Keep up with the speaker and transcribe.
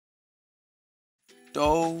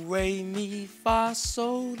Do, re, mi, fa,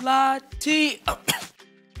 sol, la, ti.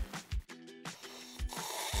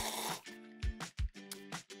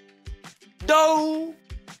 Do.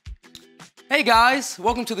 Hey guys,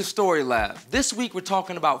 welcome to the Story Lab. This week we're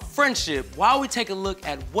talking about friendship while we take a look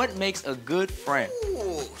at what makes a good friend.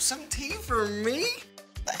 Ooh, some tea for me?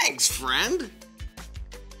 Thanks, friend.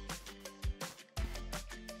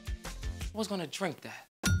 I was gonna drink that.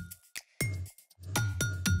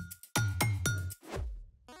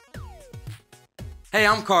 Hey,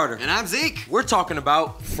 I'm Carter. And I'm Zeke. We're talking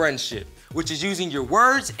about friendship, which is using your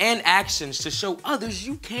words and actions to show others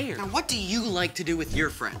you care. Now, what do you like to do with your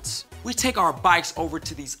friends? We take our bikes over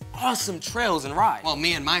to these awesome trails and ride. Well,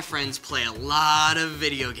 me and my friends play a lot of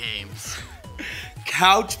video games.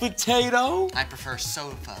 Couch potato? I prefer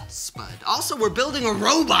sofa spud. Also, we're building a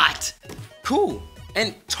robot. Cool,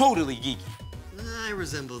 and totally geeky. I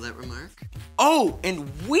resemble that remark. Oh, and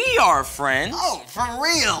we are friends. Oh, for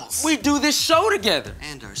reals. We do this show together.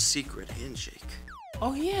 And our secret handshake.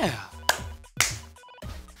 Oh, yeah.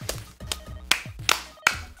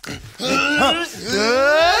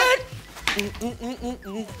 Good.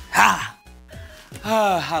 Ha.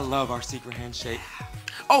 I love our secret handshake.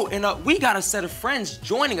 Oh, and we got a set of friends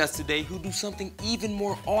joining us today who do something even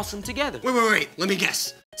more awesome together. Wait. Let me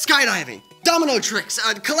guess. Skydiving, domino tricks,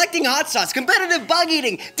 collecting hot sauce, competitive bug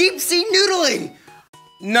eating, deep sea noodling.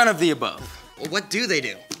 None of the above. Well, what do they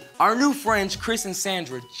do? Our new friends, Chris and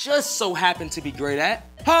Sandra, just so happen to be great at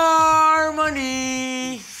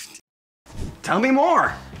harmony. Tell me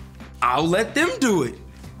more. I'll let them do it.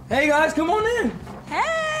 Hey guys, come on in.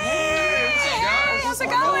 Hey! How's it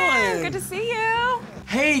going? Good to see you.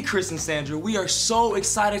 Hey, Chris and Sandra, we are so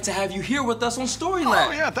excited to have you here with us on Story Lab.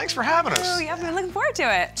 Oh yeah, thanks for having us. Oh, yeah, I've been looking forward to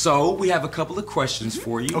it. So, we have a couple of questions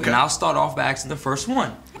for you, Okay. and I'll start off by asking the first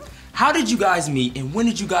one. How did you guys meet, and when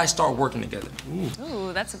did you guys start working together?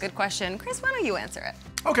 Ooh, that's a good question. Chris, why don't you answer it?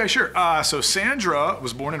 Okay, sure. So Sandra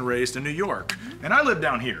was born and raised in New York, and I live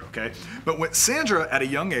down here, okay? But when Sandra, at a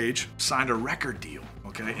young age, signed a record deal,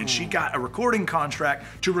 okay? And she got a recording contract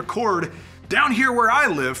to record down here where I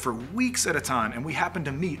live for weeks at a time, and we happened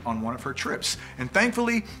to meet on one of her trips. And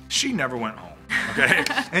thankfully, she never went home, okay?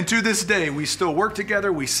 And to this day, we still work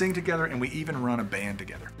together, we sing together, and we even run a band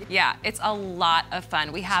together. Yeah, it's a lot of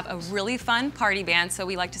fun. We have a really fun party band, so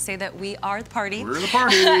we like to say that we are the party. We're the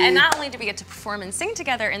party. And not only do we get to perform and sing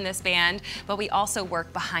together in this band, but we also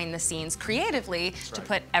work behind the scenes creatively to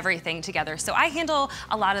put everything together. So I handle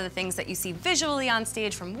a lot of the things that you see visually on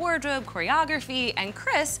stage, from wardrobe, choreography, and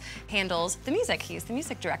Chris handles the music. He's the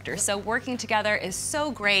music director. So working together is so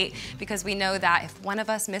great because we know that if one of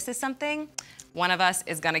us misses something, one of us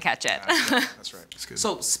is gonna catch it. That's right. That's good.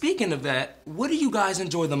 So, speaking of that, what do you guys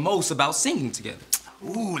enjoy the most about singing together?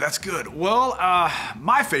 Ooh, that's good. Well,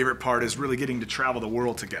 my favorite part is really getting to travel the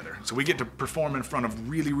world together. So we get to perform in front of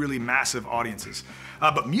really, really massive audiences.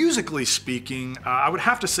 But musically speaking, I would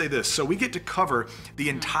have to say this. So we get to cover the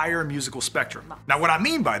entire musical spectrum. Now, what I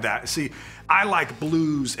mean by that, see, I like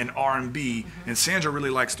blues and R&B, and Sandra really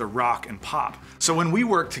likes the rock and pop. So when we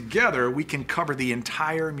work together, we can cover the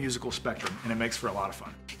entire musical spectrum, and it makes for a lot of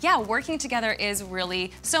fun. Yeah, working together is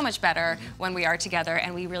really so much better when we are together,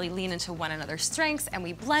 and we really lean into one another's strengths and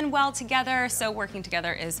we blend well together, so working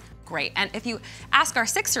together is great. And if you ask our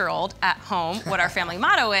 6-year-old at home what our family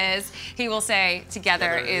motto is, he will say,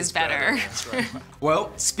 together is better. That's right.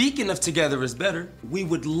 Well, speaking of together is better, we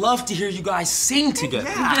would love to hear you guys sing together.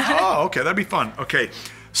 Oh, okay, that'd be fun. Okay,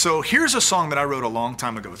 so here's a song that I wrote a long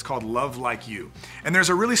time ago. It's called Love Like You. And there's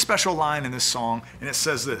a really special line in this song, and it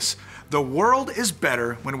says this: "The world is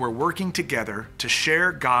better when we're working together to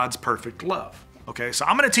share God's perfect love." Okay, so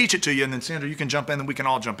I'm gonna teach it to you, and then Sandra, you can jump in, and we can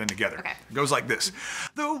all jump in together. Okay. It goes like this.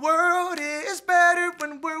 The world is better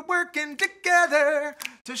when we're working together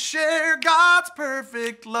to share God's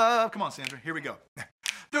perfect love. Come on, Sandra, here we go.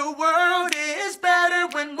 The world is better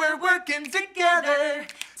when we're working together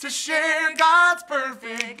to share God's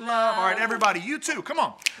perfect love. All right, everybody, you too, come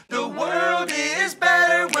on. The world is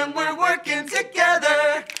better when we're working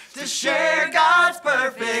together to share God's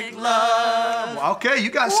perfect love. Okay, you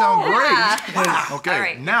guys sound great. Yeah. Okay, All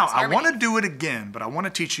right, now it's I want to harmony. do it again, but I want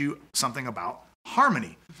to teach you something about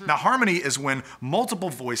harmony. Now, harmony is when multiple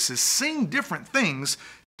voices sing different things.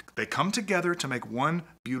 They come together to make one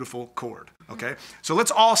beautiful chord, okay? So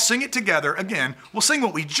let's all sing it together again. We'll sing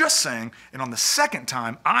what we just sang, and on the second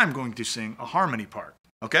time, I'm going to sing a harmony part,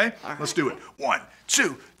 okay? Let's do it. 1,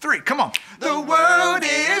 2, 3, come on. The world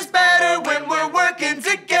is better when we're working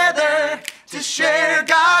together to share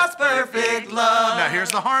God's perfect love. Now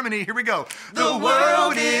here's the harmony, here we go. The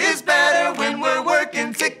world is better when we're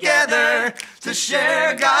working together to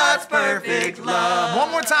share God's perfect love.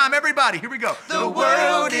 One more time, everybody. Here we go. The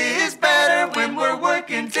world is better when we're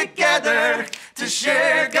working together to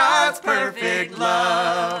share God's perfect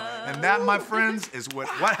love. And that, my friends, is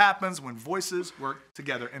what happens when voices work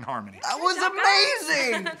together in harmony. That was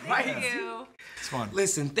amazing! Thank you. It's fun.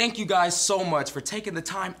 Listen, thank you guys so much for taking the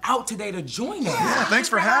time out today to join us. Yeah, thanks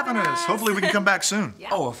for having us. Hopefully we can come back soon.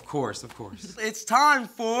 Oh, of course, of course. It's time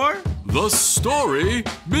for... The story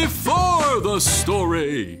before the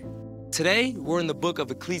story. Today, we're in the book of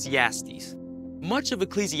Ecclesiastes. Much of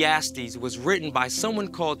Ecclesiastes was written by someone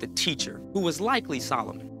called the teacher, who was likely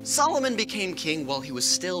Solomon. Solomon became king while he was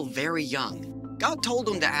still very young. God told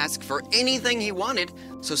him to ask for anything he wanted,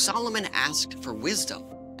 so Solomon asked for wisdom,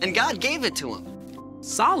 and God gave it to him.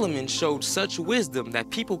 Solomon showed such wisdom that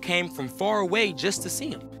people came from far away just to see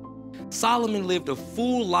him. Solomon lived a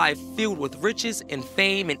full life filled with riches and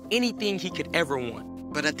fame and anything he could ever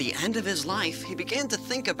want. But at the end of his life, he began to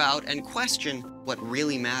think about and question what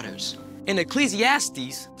really matters. In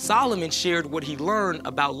Ecclesiastes, Solomon shared what he learned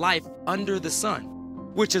about life under the sun,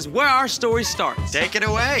 which is where our story starts. Take it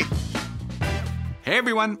away. Hey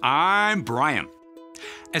everyone, I'm Brian.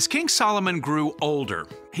 As King Solomon grew older,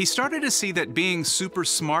 he started to see that being super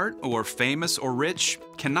smart or famous or rich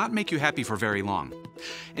cannot make you happy for very long.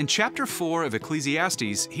 In chapter 4 of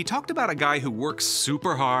Ecclesiastes, he talked about a guy who works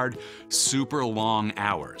super hard, super long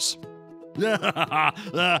hours.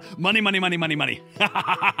 Money, money, money, money, money.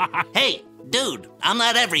 Hey, dude, I'm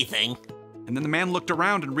not everything. And then the man looked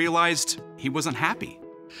around and realized he wasn't happy.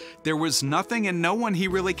 There was nothing and no one he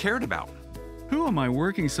really cared about. Who am I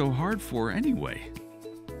working so hard for anyway?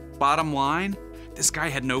 Bottom line, this guy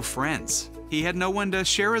had no friends. He had no one to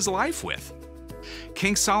share his life with.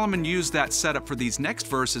 King Solomon used that setup for these next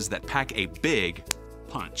verses that pack a big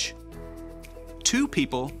punch. 2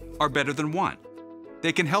 people are better than 1.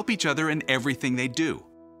 They can help each other in everything they do.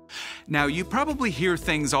 Now, you probably hear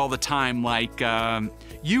things all the time like,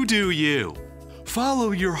 you do you,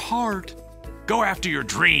 follow your heart, go after your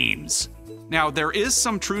dreams. Now, there is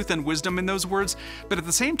some truth and wisdom in those words, but at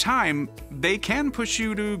the same time, they can push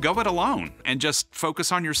you to go it alone and just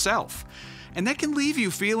focus on yourself. And that can leave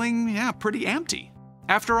you feeling, pretty empty.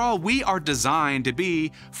 After all, we are designed to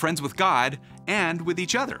be friends with God and with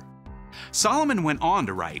each other. Solomon went on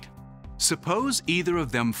to write, suppose either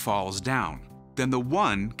of them falls down, then the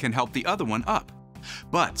one can help the other one up.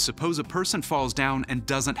 But suppose a person falls down and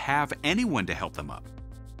doesn't have anyone to help them up.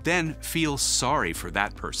 Then feel sorry for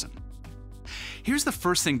that person. Here's the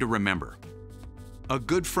first thing to remember. A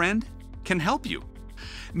good friend can help you.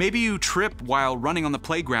 Maybe you trip while running on the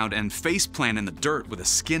playground and faceplant in the dirt with a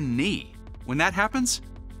skinned knee. When that happens,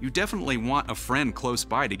 you definitely want a friend close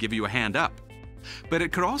by to give you a hand up. But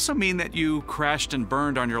it could also mean that you crashed and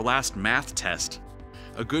burned on your last math test.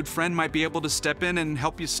 A good friend might be able to step in and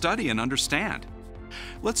help you study and understand.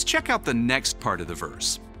 Let's check out the next part of the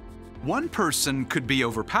verse. 1 person could be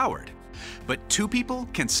overpowered, but 2 people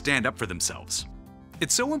can stand up for themselves.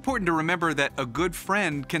 It's so important to remember that a good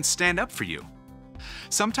friend can stand up for you.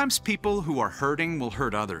 Sometimes people who are hurting will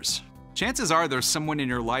hurt others. Chances are there's someone in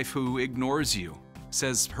your life who ignores you,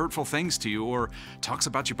 says hurtful things to you, or talks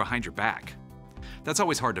about you behind your back. That's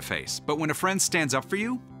always hard to face, but when a friend stands up for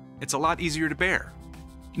you, it's a lot easier to bear.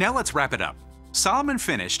 Now let's wrap it up. Solomon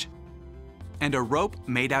finished, and a rope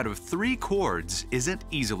made out of 3 cords isn't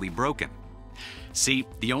easily broken. See,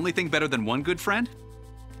 the only thing better than 1 good friend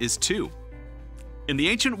is 2. In the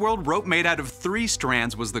ancient world, rope made out of 3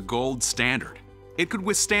 strands was the gold standard. It could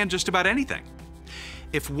withstand just about anything.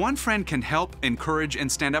 If 1 friend can help, encourage,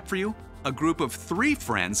 and stand up for you, a group of 3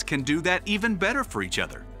 friends can do that even better for each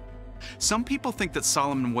other. Some people think that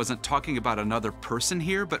Solomon wasn't talking about another person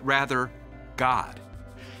here, but rather God.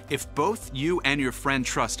 If both you and your friend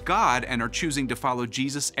trust God and are choosing to follow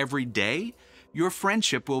Jesus every day, your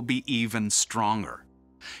friendship will be even stronger.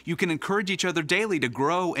 You can encourage each other daily to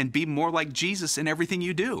grow and be more like Jesus in everything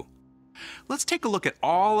you do. Let's take a look at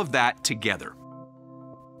all of that together.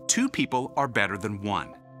 2 people are better than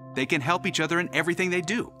 1. They can help each other in everything they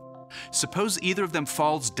do. Suppose either of them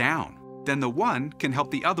falls down, then the one can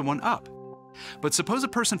help the other one up. But suppose a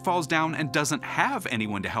person falls down and doesn't have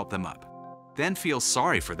anyone to help them up. Then feel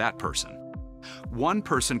sorry for that person. 1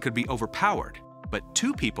 person could be overpowered, but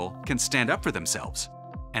 2 people can stand up for themselves.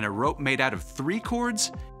 And a rope made out of 3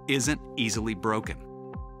 cords isn't easily broken.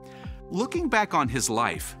 Looking back on his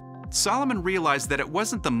life, Solomon realized that it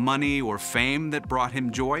wasn't the money or fame that brought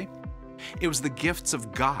him joy. It was the gifts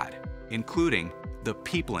of God, including the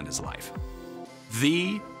people in his life.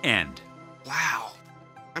 The end. Wow.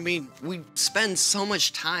 I mean, we spend so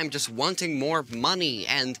much time just wanting more money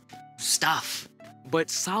and stuff. But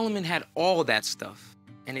Solomon had all that stuff,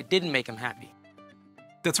 and it didn't make him happy.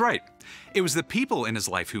 That's right. It was the people in his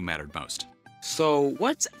life who mattered most. So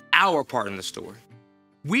what's our part in the story?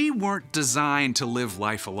 We weren't designed to live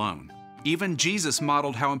life alone. Even Jesus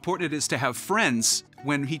modeled how important it is to have friends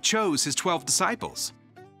when he chose his 12 disciples.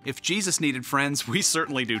 If Jesus needed friends, we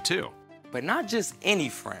certainly do too. But not just any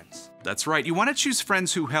friends. That's right. You want to choose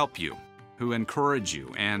friends who help you, who encourage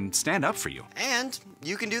you, and stand up for you. And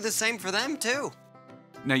you can do the same for them too.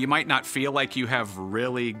 Now, you might not feel like you have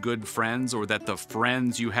really good friends or that the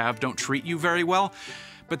friends you have don't treat you very well,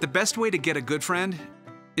 but the best way to get a good friend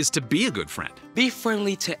is to be a good friend. Be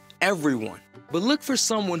friendly to everyone, but look for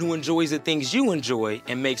someone who enjoys the things you enjoy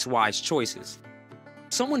and makes wise choices.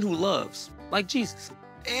 Someone who loves, like Jesus.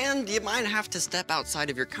 And you might have to step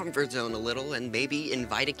outside of your comfort zone a little and maybe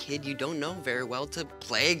invite a kid you don't know very well to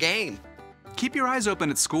play a game. Keep your eyes open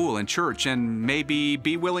at school and church, and maybe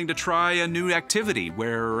be willing to try a new activity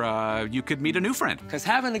where you could meet a new friend. Because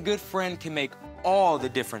having a good friend can make all the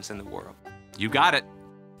difference in the world. You got it.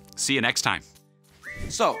 See you next time.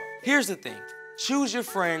 So, here's the thing. Choose your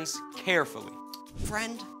friends carefully.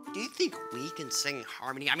 Friend, do you think we can sing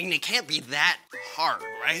harmony? I mean, it can't be that hard,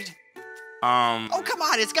 right? Oh, come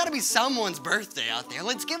on, it's gotta be someone's birthday out there.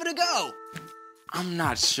 Let's give it a go. I'm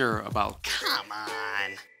not sure about that. Come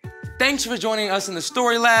on. Thanks for joining us in the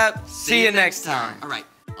Story Lab. See you next time. All right,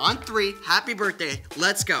 on 3, happy birthday.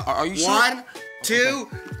 Let's go. Are you sure? 1, 2,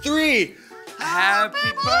 3.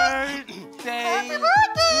 Happy birthday to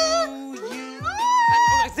you.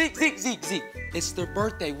 Okay, Zeke. It's their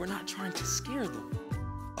birthday. We're not trying to scare them.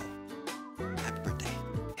 Happy birthday.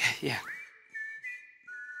 Yeah.